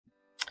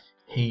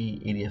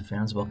Hey ADF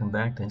fans, welcome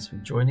back. Thanks for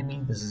joining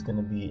me. This is going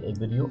to be a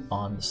video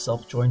on the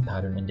self-join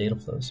pattern in data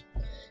flows.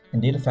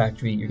 In Data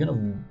Factory, you're going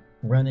to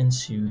run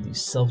into the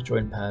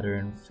self-join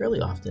pattern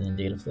fairly often in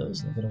data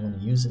flows, and you're going to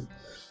want to use it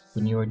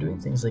when you are doing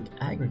things like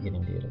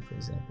aggregating data, for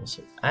example.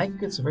 So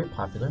aggregates are very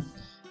popular,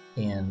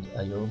 and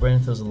you'll run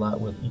into those a lot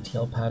with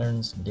ETL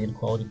patterns and data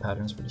quality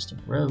patterns for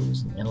distinct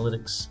rows and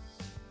analytics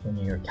when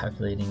you're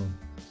calculating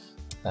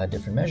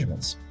different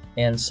measurements.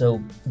 And so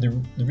the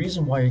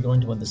reason why you're going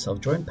to want the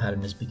self-join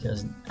pattern is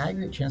because an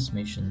aggregate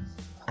transformation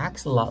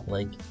acts a lot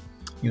like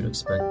you'd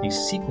expect the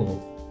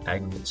SQL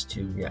aggregates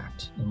to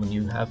react. And when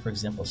you have, for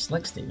example, a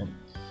select statement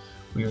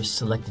where you're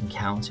selecting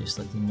counts, you're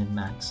selecting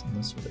min-max, and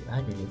those sort of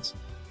aggregates,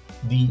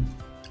 the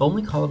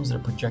only columns that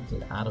are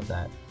projected out of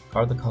that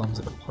are the columns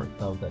that are part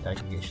of that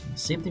aggregation. The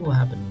same thing will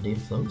happen in data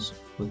flows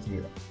with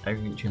your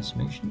aggregate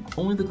transformation.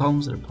 Only the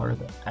columns that are part of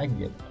the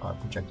aggregate are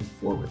projected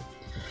forward.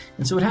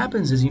 And so what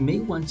happens is you may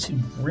want to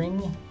bring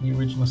the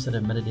original set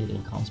of metadata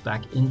and columns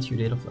back into your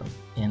data flow.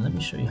 And let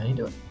me show you how you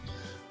do it.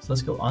 So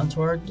let's go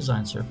onto our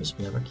design surface.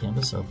 We have our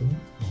canvas open,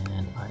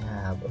 and I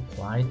have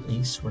applied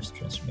a source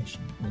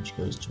transformation, which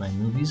goes to my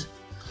movies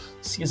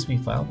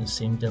CSV file, the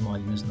same demo I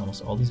use in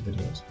almost all these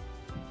videos.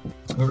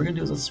 What we're going to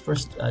do is let's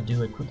first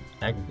do a quick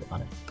aggregate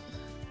on it.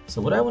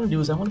 So what I want to do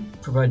is I want to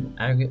provide an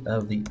aggregate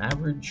of the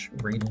average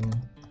rating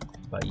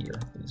by year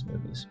for these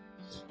movies.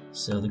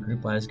 So the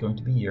group by is going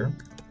to be year.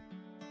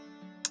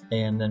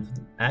 And then for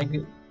the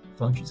aggregate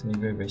function, it's going to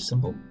be very, very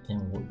simple.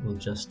 And we'll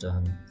just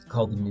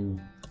call the new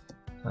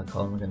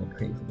column we're going to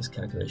create for this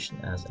calculation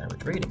as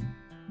average rating.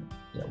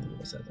 Yeah, we'll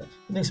leave us at that.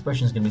 The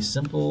expression is going to be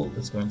simple.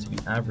 It's going to be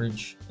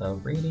average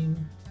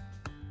rating.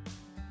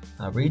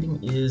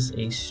 Rating is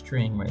a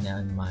string right now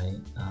in my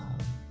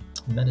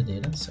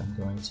metadata, so I'm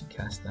going to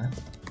cast that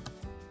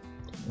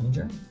to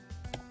integer.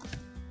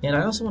 And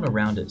I also want to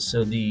round it,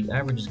 so the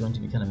average is going to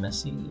be kind of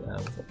messy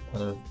with a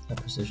lot of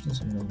precision,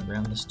 so I'm going to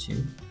round this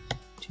to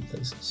 2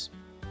 places.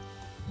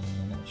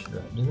 And that should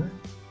do it.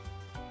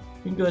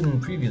 We can go ahead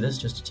and preview this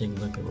just to take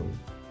a look at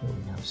what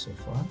we have so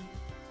far.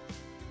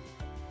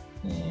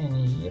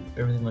 And yep,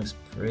 everything looks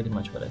pretty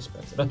much what I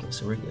expected. Okay,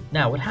 so we're good.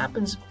 Now, what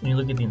happens when you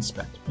look at the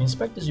inspect? The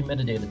inspect is your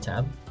metadata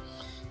tab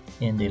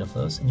in data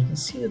flows, and you can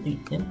see that the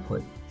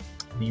input,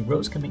 the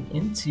rows coming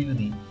into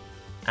the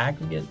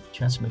aggregate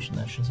transformation,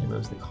 I shouldn't say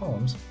rows, the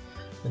columns,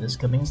 that is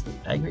coming into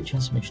the aggregate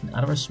transformation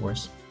out of our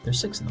source, there's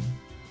 6 of them.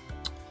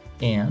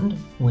 And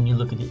when you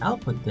look at the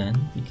output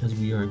then, because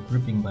we are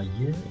grouping by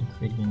year and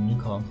creating a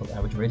new column called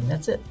average rating,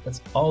 that's it.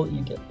 That's all that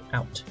you get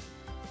out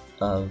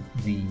of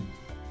the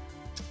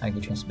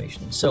aggregate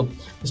transformation. So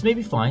this may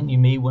be fine. You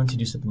may want to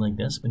do something like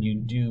this. When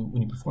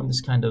you perform this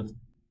kind of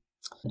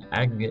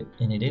aggregate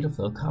in a data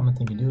flow, a common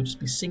thing to do would just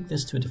be sync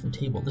this to a different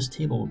table. This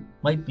table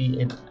might be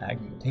an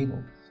aggregate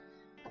table.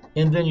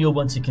 And then you'll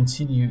want to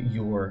continue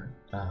your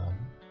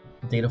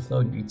data flow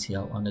and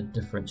ETL on a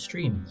different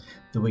stream.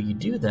 The way you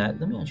do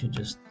that, let me actually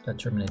just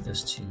terminate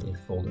this to a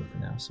folder for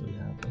now, so we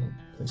have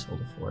a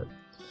placeholder for it.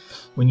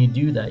 When you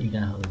do that, you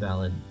now have a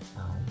valid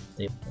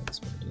data.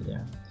 That's what I do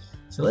there.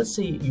 So let's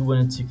say you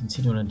wanted to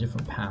continue on a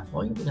different path.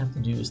 All you would have to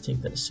do is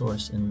take that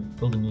source and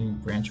build a new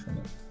branch from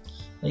it.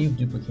 Now you've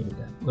duplicated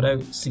that. What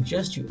I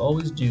suggest you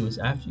always do is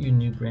after your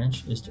new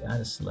branch is to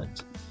add a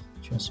select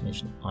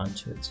transformation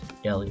onto it,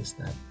 to alias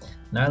that.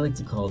 Now I like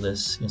to call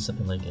this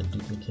something like a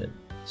duplicate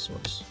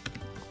source,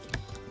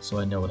 so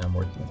I know what I'm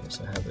working with.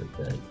 So I have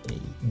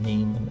a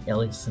name and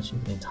alias essentially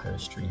for the entire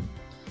stream.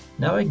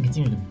 Now I can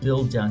continue to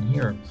build down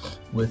here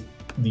with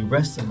the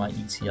rest of my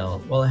ETL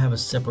while I have a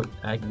separate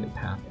aggregate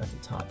path at the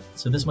top.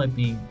 So this might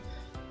be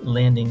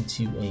landing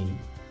to a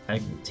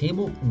aggregate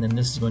table, and then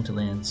this is going to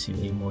land to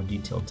a more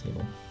detailed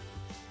table.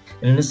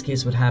 And in this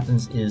case, what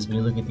happens is when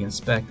you look at the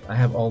inspect, I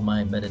have all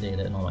my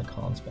metadata and all my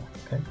columns back,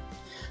 okay?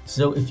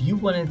 So if you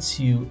wanted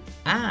to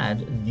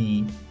add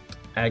the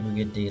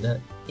aggregate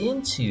data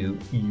into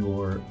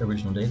your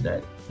original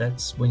data,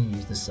 that's when you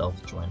use the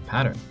self-join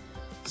pattern.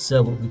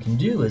 So what we can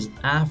do is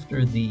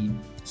after the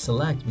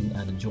select, we can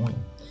add a join.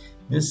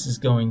 This is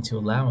going to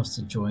allow us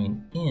to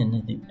join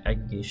in the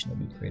aggregation that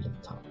we created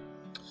at the top.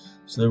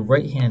 So the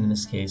right hand in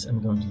this case,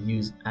 I'm going to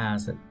use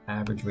as that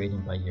average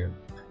rating by year.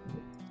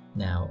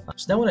 Now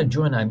when I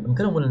join, I'm going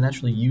to want to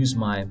naturally use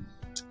my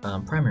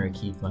primary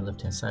key for my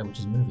left-hand side, which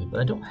is movie, but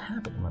I don't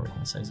have it on my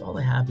right-hand side, because all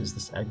I have is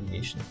this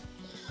aggregation.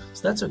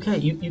 So that's okay.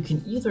 You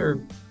can either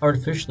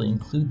artificially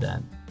include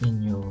that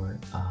in your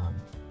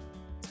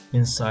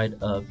inside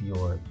of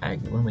your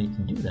aggregate. One way you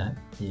can do that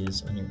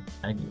is on your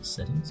aggregate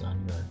settings,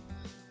 on your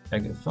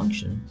aggregate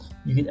function,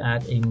 you could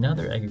add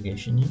another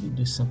aggregation. You could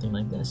do something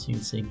like this. You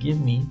could say, give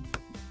me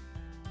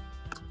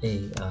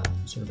a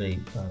sort of a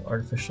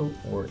artificial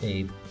or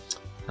a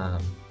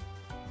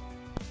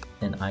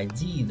an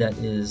ID that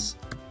is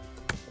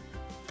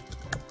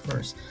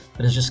first,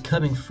 that is just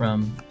coming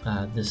from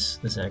this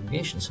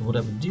aggregation. So what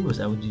I would do is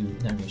I would do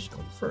an aggregation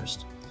called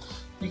first.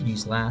 You can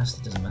use last,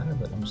 it doesn't matter,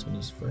 but I'm just going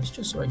to use first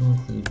just so I can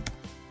include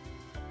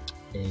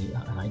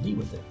an ID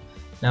with it.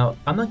 Now,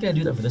 I'm not going to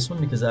do that for this one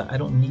because I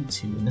don't need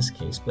to in this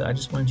case, but I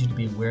just wanted you to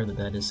be aware that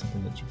that is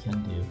something that you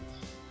can do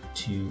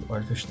to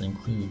artificially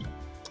include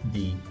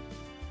the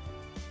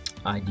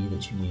ID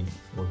that you need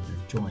for your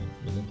join,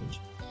 for your linkage.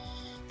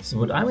 So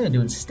what I'm going to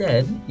do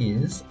instead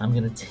is I'm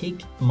going to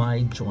take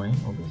my join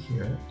over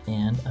here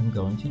and I'm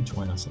going to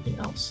join on something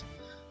else.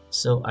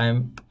 So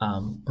I'm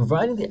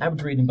providing the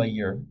average rating by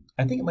year.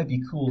 I think it might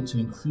be cool to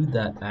include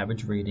that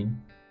average rating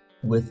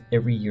with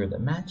every year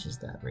that matches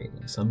that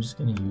rating. So I'm just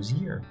going to use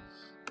year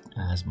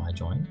as my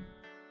join.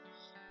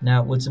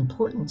 Now, what's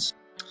important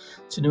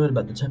to note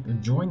about the type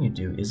of join you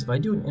do is if I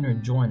do an inner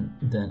join,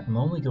 then I'm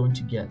only going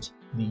to get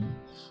the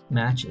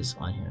matches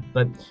on here.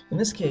 But in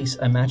this case,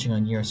 I'm matching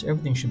on year, so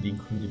everything should be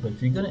included. But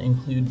if you're going to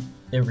include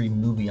every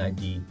movie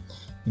ID,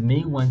 you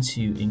may want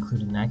to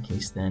include in that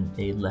case then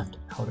a left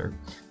outer,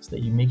 so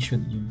that you make sure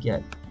that you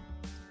get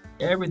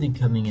everything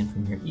coming in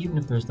from here, even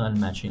if there's not a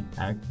matching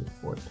aggregate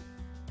for it.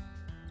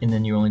 And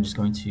then you're only just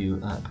going to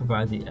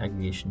provide the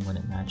aggregation when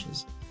it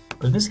matches.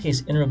 But in this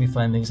case, inner will be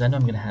fine because I know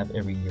I'm going to have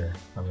every year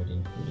already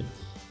included.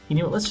 You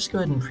know what, let's just go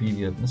ahead and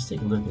preview it. Let's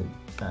take a look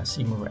at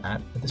seeing where we're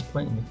at this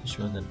point and making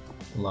sure that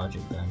the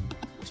logic that I'm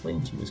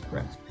explaining to you is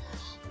correct.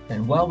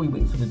 And while we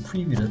wait for the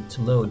preview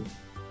to load,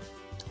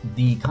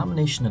 the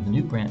combination of the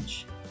new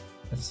branch,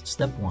 that's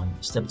step 1,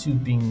 step 2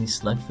 being the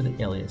select for the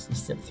alias, and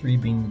step 3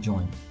 being the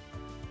join.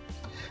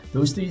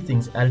 Those 3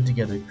 things added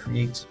together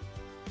create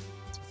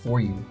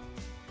for you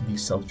the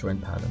self-join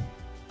pattern.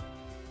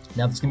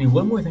 Now there's going to be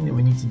one more thing that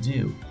we need to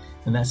do,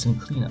 and that's some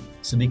cleanup.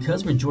 So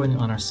because we're joining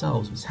on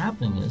ourselves, what's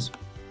happening is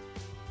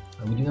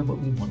we do have what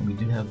we want. We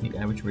do have the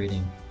average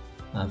rating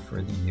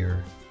for the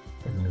year.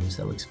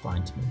 That looks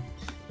fine to me.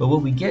 But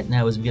what we get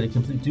now is we get a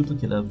complete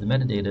duplicate of the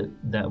metadata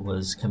that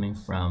was coming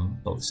from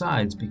both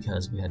sides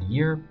because we had a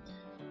year.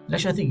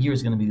 Actually, I think year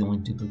is going to be the only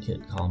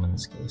duplicate column in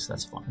this case.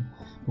 That's fine.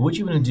 But what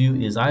you want to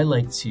do is I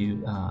like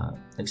to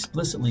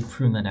explicitly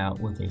prune that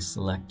out with a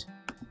select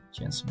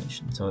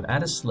transformation. So I'd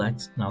add a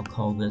select, and I'll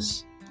call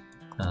this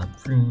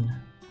prune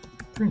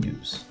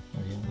dupes.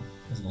 There we go.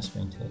 There's a nice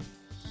ring to it.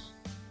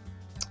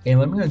 And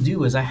what I'm going to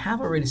do is I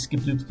have already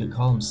skipped duplicate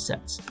column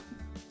sets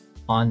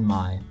on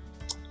my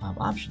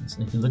options.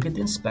 And if you look at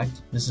the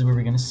inspect, this is where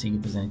we're going to see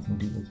if there's anything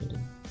duplicated.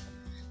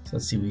 So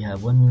let's see, we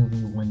have 1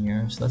 movie, 1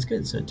 year, so that's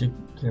good. So it took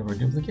care of our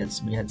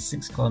duplicates. We had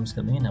 6 columns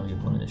coming in, now we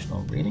have 1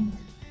 additional rating.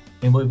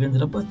 And what we've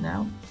ended up with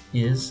now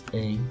is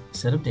a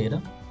set of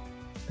data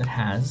that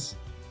has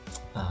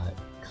a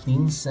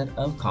clean set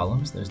of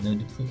columns. There's no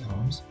duplicate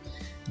columns.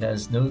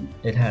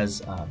 It has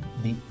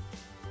the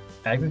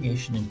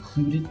aggregation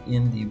included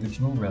in the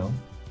original row,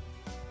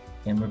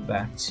 and we're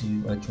back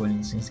to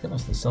joining the things together.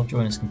 So the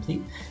self-join is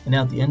complete, and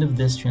now at the end of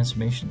this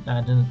transformation,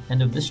 at the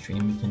end of this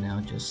stream, we can now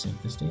just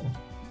sync this data.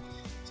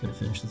 So to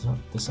finish this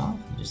off,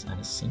 we just add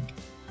a sync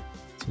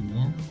to the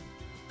end.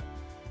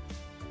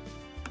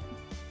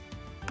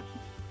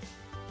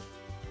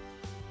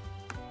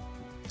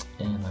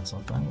 And that's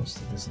all fine. We'll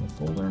stick this in the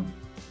folder.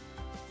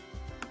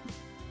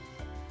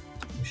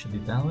 We should be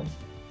valid.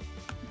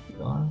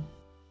 We are.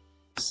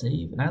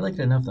 Save. And I like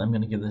it enough that I'm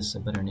going to give this a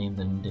better name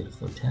than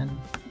Dataflow 10.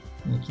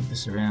 I'm going to keep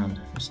this around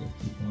for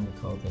safekeeping. I'm going to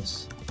call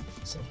this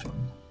self-join.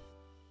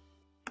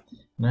 And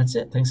that's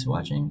it. Thanks for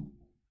watching.